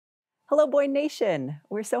Hello, Boyd Nation.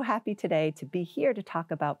 We're so happy today to be here to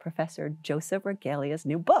talk about Professor Joseph Regalia's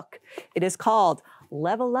new book. It is called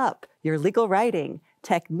Level Up Your Legal Writing,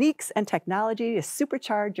 Techniques and Technology to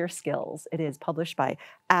Supercharge Your Skills. It is published by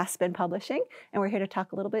Aspen Publishing, and we're here to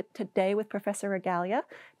talk a little bit today with Professor Regalia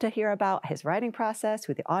to hear about his writing process,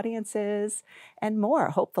 who the audience is, and more,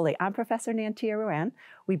 hopefully. I'm Professor Nantiya Ruan.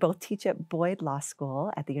 We both teach at Boyd Law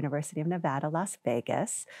School at the University of Nevada, Las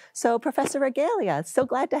Vegas. So, Professor Regalia, so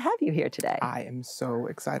glad to have you here today. I am so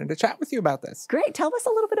excited to chat with you about this. Great. Tell us a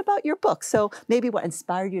little bit about your book. So maybe what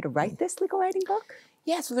inspired you to write this legal writing book?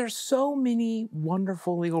 Yeah, so there's so many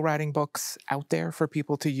wonderful legal writing books out there for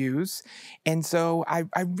people to use. And so I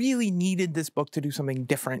really needed this book to do something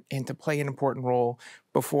different and to play an important role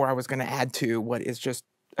before I was going to add to what is just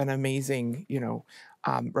an amazing,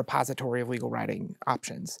 repository of legal writing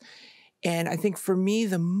options. And I think for me,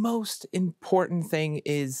 the most important thing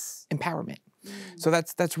is empowerment. So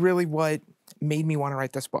that's really what made me want to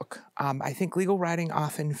write this book. I think legal writing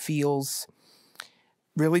often feels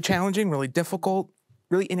really challenging, really difficult,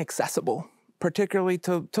 really inaccessible, particularly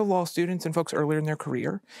to law students and folks earlier in their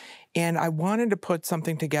career. And I wanted to put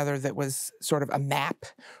something together that was sort of a map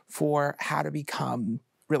for how to become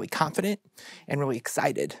really confident and really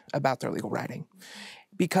excited about their legal writing.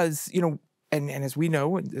 Because, and as we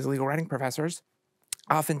know, as legal writing professors,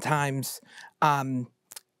 oftentimes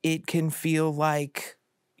it can feel like,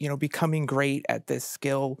 becoming great at this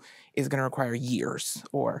skill is going to require years,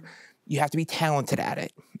 or you have to be talented at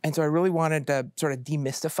it. And so I really wanted to sort of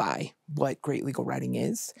demystify what great legal writing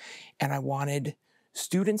is. And I wanted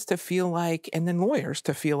students to feel like, and then lawyers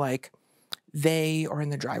to feel like they are in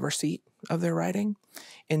the driver's seat of their writing.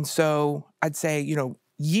 And so I'd say,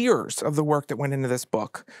 years of the work that went into this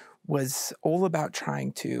book was all about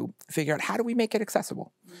trying to figure out how do we make it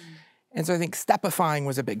accessible. And so I think stepifying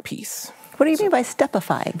was a big piece. What do you mean by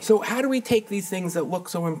stepifying? So how do we take these things that look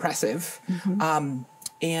so impressive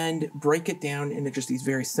and break it down into just these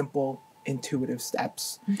very simple, intuitive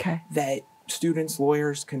steps that students,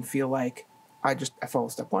 lawyers can feel like, I follow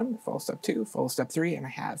step one, follow step two, follow step three, and I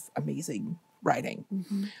have amazing writing.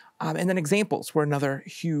 And then examples were another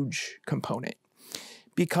huge component.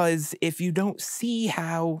 Because if you don't see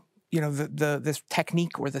how, this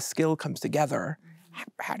technique or the skill comes together,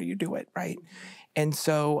 how do you do it, right? And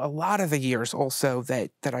so a lot of the years also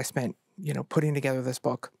that I spent, putting together this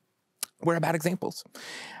book were about examples.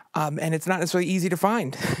 And it's not necessarily easy to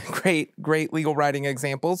find great legal writing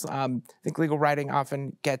examples. I think legal writing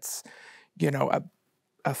often gets,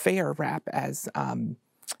 a fair rap as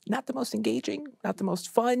not the most engaging, not the most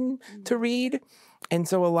fun to read. And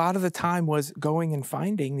so a lot of the time was going and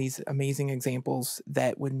finding these amazing examples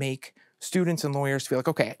that would make students and lawyers feel like,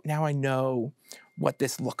 okay, now I know what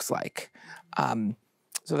this looks like.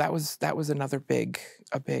 So that was another big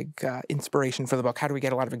inspiration for the book. How do we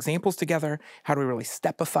get a lot of examples together? How do we really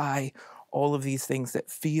stepify all of these things that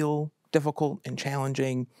feel difficult and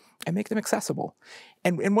challenging and make them accessible?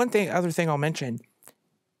 And other thing I'll mention,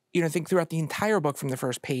 I think throughout the entire book from the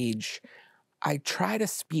first page, I try to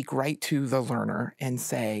speak right to the learner and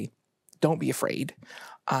say, don't be afraid.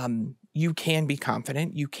 You can be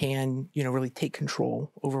confident. You can, really take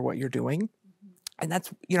control over what you're doing. And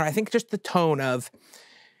that's, I think just the tone of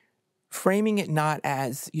framing it not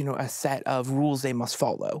as, a set of rules they must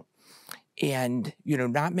follow and,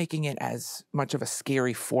 not making it as much of a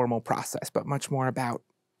scary formal process, but much more about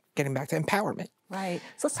getting back to empowerment. Right.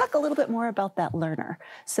 So let's talk a little bit more about that learner.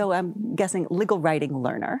 So I'm guessing legal writing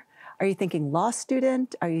learner. Are you thinking law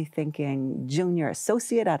student? Are you thinking junior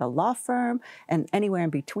associate at a law firm and anywhere in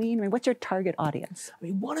between? I mean, what's your target audience?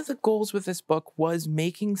 One of the goals with this book was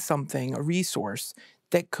making something, a resource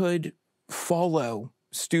that could follow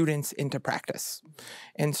students into practice.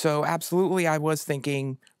 And so absolutely I was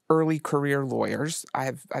thinking early career lawyers.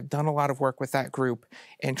 I've done a lot of work with that group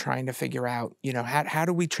and trying to figure out, how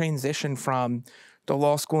do we transition from the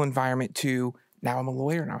law school environment to now I'm a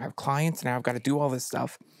lawyer, now I have clients, now I've got to do all this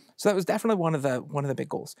stuff. So that was definitely one of the big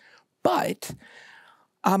goals. But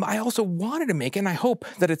I also wanted to make it, and I hope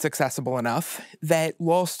that it's accessible enough that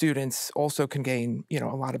law students also can gain, a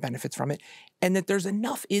lot of benefits from it, and that there's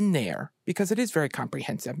enough in there because it is very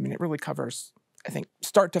comprehensive. It really covers, I think,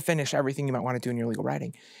 start to finish everything you might want to do in your legal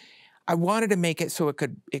writing. I wanted to make it so it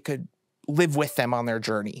could live with them on their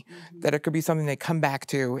journey, that it could be something they come back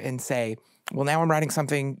to and say, well, now I'm writing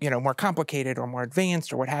something, more complicated or more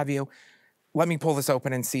advanced or what have you. Let me pull this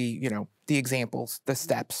open and see, the examples, the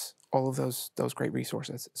steps, all of those great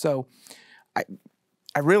resources. So I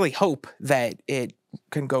really hope that it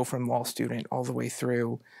can go from law student all the way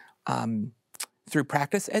through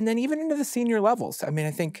practice and then even into the senior levels.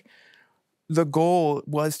 I think the goal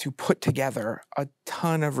was to put together a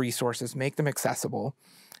ton of resources, make them accessible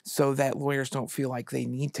so that lawyers don't feel like they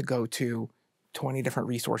need to go to 20 different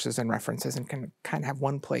resources and references and can kind of have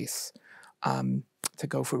one place to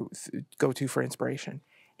go to for inspiration.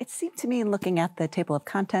 It seemed to me, in looking at the table of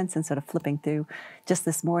contents and sort of flipping through just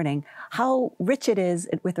this morning, how rich it is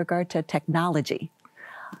with regard to technology.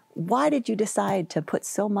 Why did you decide to put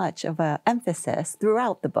so much of an emphasis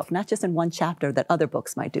throughout the book, not just in one chapter that other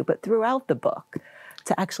books might do, but throughout the book,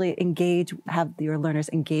 to actually engage, have your learners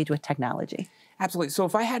engage with technology? Absolutely. So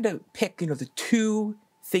if I had to pick, the two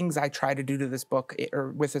things I try to do to this book,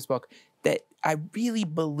 or with this book, that I really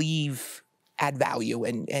believe add value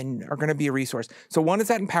and are going to be a resource. So one is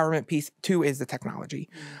that empowerment piece. Two is the technology.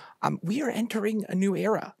 We are entering a new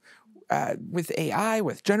era with AI,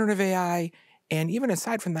 with generative AI. And even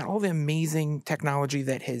aside from that, all the amazing technology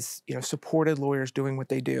that has, supported lawyers doing what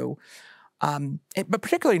they do. But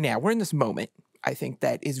particularly now, we're in this moment, I think,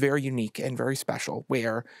 that is very unique and very special,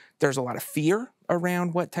 where there's a lot of fear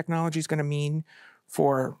around what technology is going to mean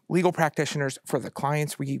for legal practitioners, for the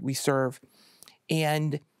clients we serve.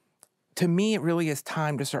 And to me, it really is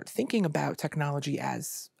time to start thinking about technology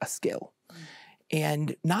as a skill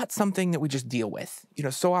and not something that we just deal with.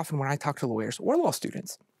 So often when I talk to lawyers or law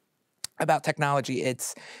students about technology,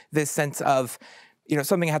 it's this sense of,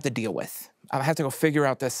 something I have to deal with. I have to go figure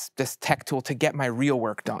out this tech tool to get my real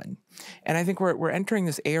work done. And I think we're entering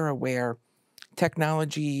this era where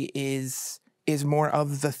technology is more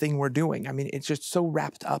of the thing we're doing. I mean, it's just so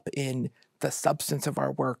wrapped up in the substance of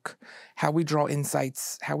our work, how we draw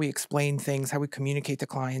insights, how we explain things, how we communicate to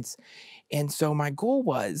clients. And so my goal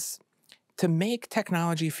was to make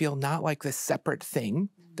technology feel not like this separate thing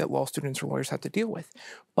that law students or lawyers have to deal with,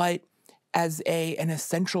 but as an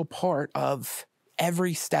essential part of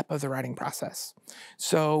every step of the writing process.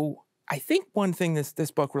 So I think one thing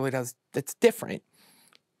this book really does that's different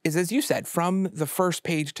is, as you said, from the first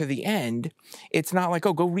page to the end, it's not like,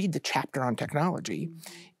 oh, go read the chapter on technology.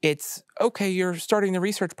 It's, okay, you're starting the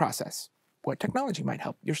research process. What technology might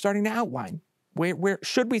help? You're starting to outline. Where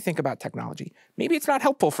should we think about technology? Maybe it's not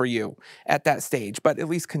helpful for you at that stage, but at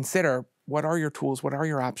least consider, what are your tools? What are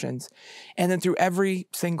your options? And then through every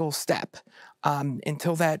single step,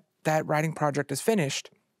 until that writing project is finished,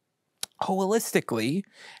 holistically,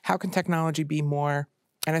 how can technology be more,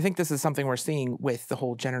 and I think this is something we're seeing with the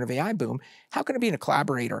whole generative AI boom, how can it be a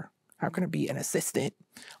collaborator? How can it be an assistant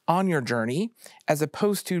on your journey, as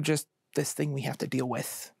opposed to just this thing we have to deal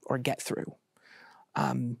with or get through?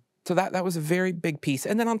 So that was a very big piece.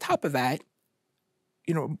 And then on top of that,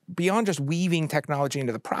 beyond just weaving technology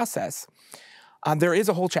into the process, there is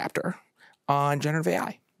a whole chapter on generative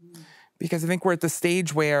AI. Because I think we're at the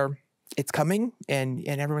stage where it's coming and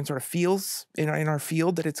everyone sort of feels in our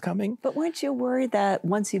field that it's coming. But weren't you worried that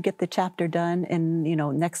once you get the chapter done and,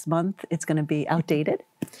 next month, it's going to be outdated?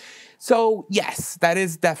 So yes, that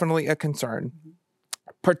is definitely a concern,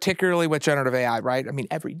 particularly with generative AI, right? I mean,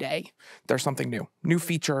 every day there's something new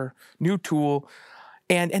feature, new tool,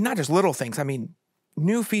 and not just little things. I mean,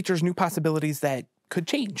 new features, new possibilities that could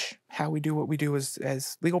change how we do what we do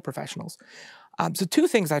as legal professionals. So two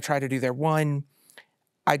things I try to do there. One,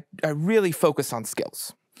 I really focus on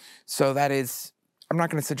skills. So that is, I'm not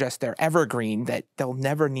going to suggest they're evergreen, that they'll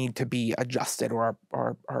never need to be adjusted, or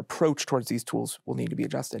our approach towards these tools will need to be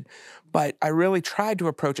adjusted. But I really tried to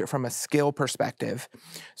approach it from a skill perspective.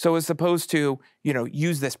 So as opposed to,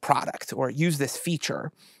 use this product or use this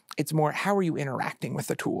feature, it's more, how are you interacting with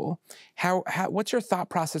the tool? What's your thought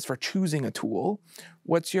process for choosing a tool?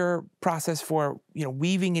 What's your process for,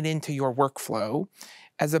 weaving it into your workflow,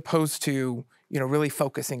 as opposed to, really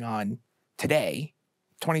focusing on today,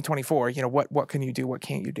 2024, what can you do? What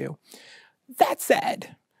can't you do? That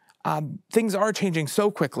said, things are changing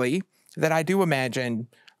so quickly that I do imagine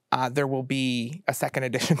there will be a second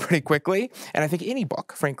edition pretty quickly. And I think any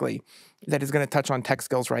book, frankly, that is going to touch on tech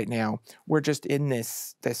skills right now, we're just in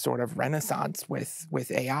this sort of renaissance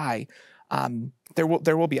with AI. There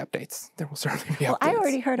will be updates. There will certainly be updates. Well, I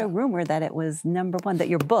already heard a rumor that it was #1, that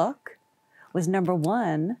your book was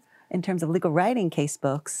 #1 in terms of legal writing case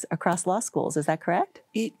books across law schools. Is that correct?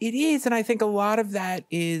 It is, and I think a lot of that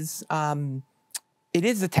is, it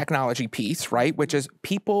is the technology piece, right? Which is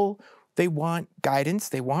people, they want guidance,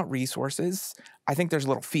 they want resources. I think there's a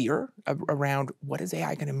little fear around, what is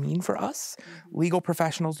AI going to mean for us? Legal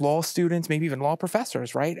professionals, law students, maybe even law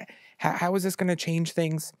professors, right? How is this going to change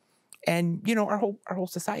things? And, our whole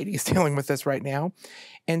society is dealing with this right now.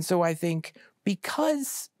 And so I think,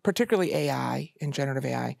 because particularly AI and generative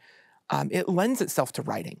AI, it lends itself to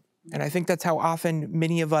writing. And I think that's how often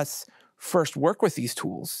many of us first work with these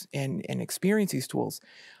tools and experience these tools.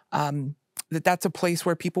 that's a place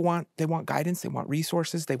where people want guidance, they want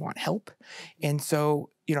resources, they want help. And so,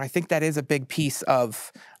 I think that is a big piece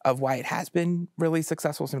of why it has been really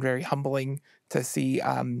successful. It's been very humbling to see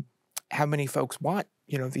how many folks want,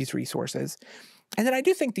 these resources. And then I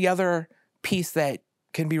do think the other piece that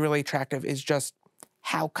can be really attractive is just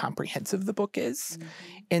how comprehensive the book is.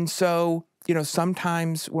 And so,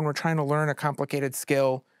 sometimes when we're trying to learn a complicated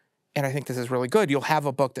skill, and I think this is really good, you'll have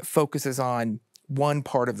a book that focuses on one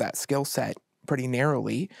part of that skill set pretty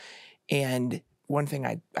narrowly. And one thing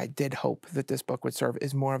I did hope that this book would serve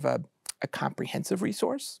is more of a comprehensive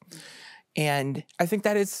resource. And I think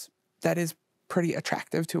that is pretty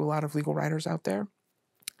attractive to a lot of legal writers out there.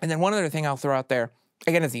 And then one other thing I'll throw out there,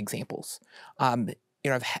 again, is the examples. I've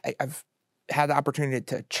had the opportunity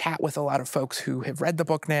to chat with a lot of folks who have read the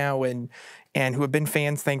book now and who have been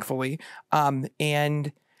fans, thankfully.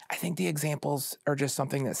 And I think the examples are just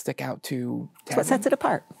something that stick out to That's what sets it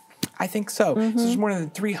apart. I think so. So there's more than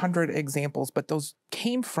 300 examples, but those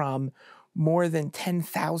came from more than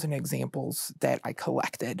 10,000 examples that I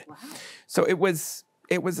collected. Wow. So it was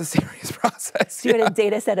a serious process. So you had a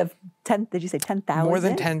data set of 10, did you say 10,000? More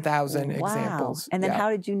than 10,000 wow. examples. And then how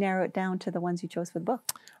did you narrow it down to the ones you chose for the book?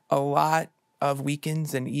 A lot of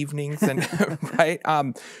weekends and evenings, and right?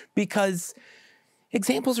 Because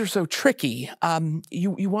examples are so tricky.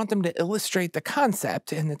 You want them to illustrate the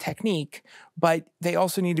concept and the technique, but they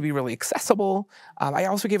also need to be really accessible. I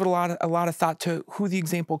also gave it a lot of thought to who the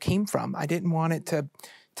example came from. I didn't want it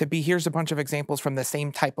to be, here's a bunch of examples from the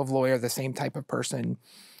same type of lawyer, the same type of person.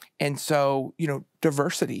 And so,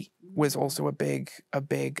 diversity was also a big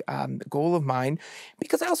goal of mine,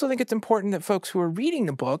 because I also think it's important that folks who are reading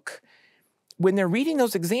the book, when they're reading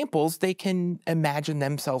those examples, they can imagine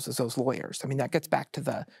themselves as those lawyers. I mean, that gets back to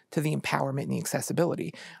the empowerment and the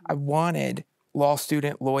accessibility. I wanted law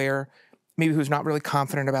student, lawyer, maybe who's not really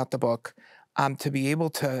confident about the book, to be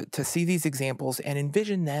able to see these examples and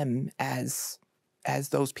envision them as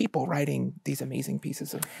those people writing these amazing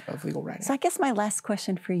pieces of legal writing. So I guess my last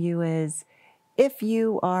question for you is, if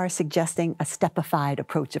you are suggesting a stepified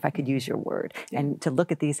approach, if I could use your word, and to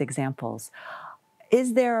look at these examples,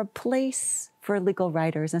 is there a place for legal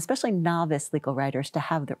writers, and especially novice legal writers, to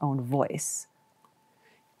have their own voice?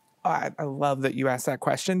 I love that you asked that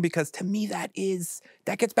question, because to me that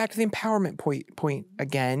gets back to the empowerment point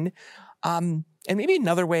again. And maybe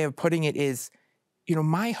another way of putting it is,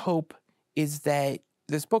 my hope is that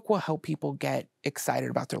this book will help people get excited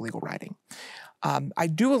about their legal writing. I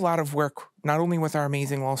do a lot of work, not only with our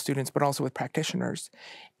amazing law students, but also with practitioners.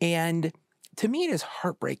 And to me, it is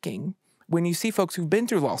heartbreaking when you see folks who've been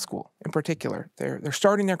through law school in particular. They're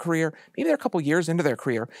starting their career, maybe they're a couple years into their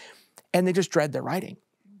career, and they just dread their writing.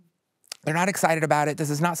 They're not excited about it. This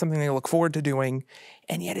is not something they look forward to doing.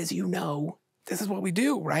 And yet, as you know, this is what we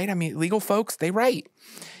do, right? I mean, legal folks, they write.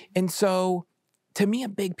 And so to me, a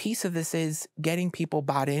big piece of this is getting people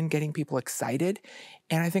bought in, getting people excited.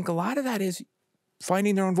 And I think a lot of that is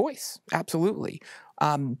finding their own voice. Absolutely.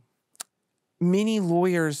 Many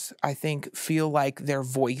lawyers, I think, feel like their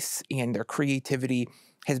voice and their creativity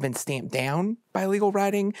has been stamped down by legal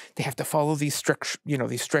writing. They have to follow these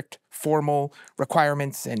strict formal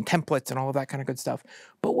requirements and templates and all of that kind of good stuff.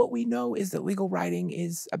 But what we know is that legal writing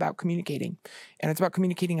is about communicating, and it's about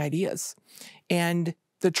communicating ideas. And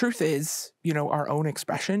the truth is, our own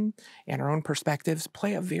expression and our own perspectives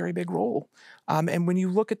play a very big role. And when you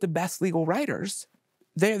look at the best legal writers,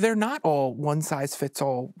 they're not all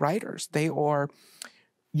one-size-fits-all writers. They are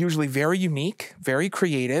usually very unique, very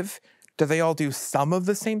creative. Do they all do some of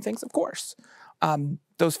the same things? Of course.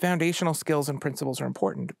 Those foundational skills and principles are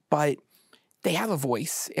important, but they have a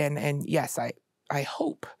voice. And yes, I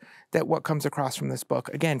hope that what comes across from this book,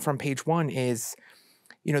 again, from page 1 is,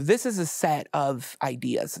 this is a set of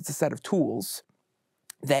ideas. It's a set of tools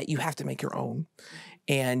that you have to make your own.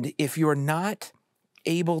 And if you're not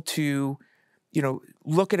able to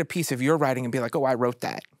look at a piece of your writing and be like, oh, I wrote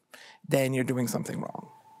that, then you're doing something wrong.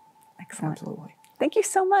 Excellent. Absolutely. Thank you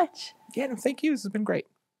so much. Yeah, no, thank you. This has been great.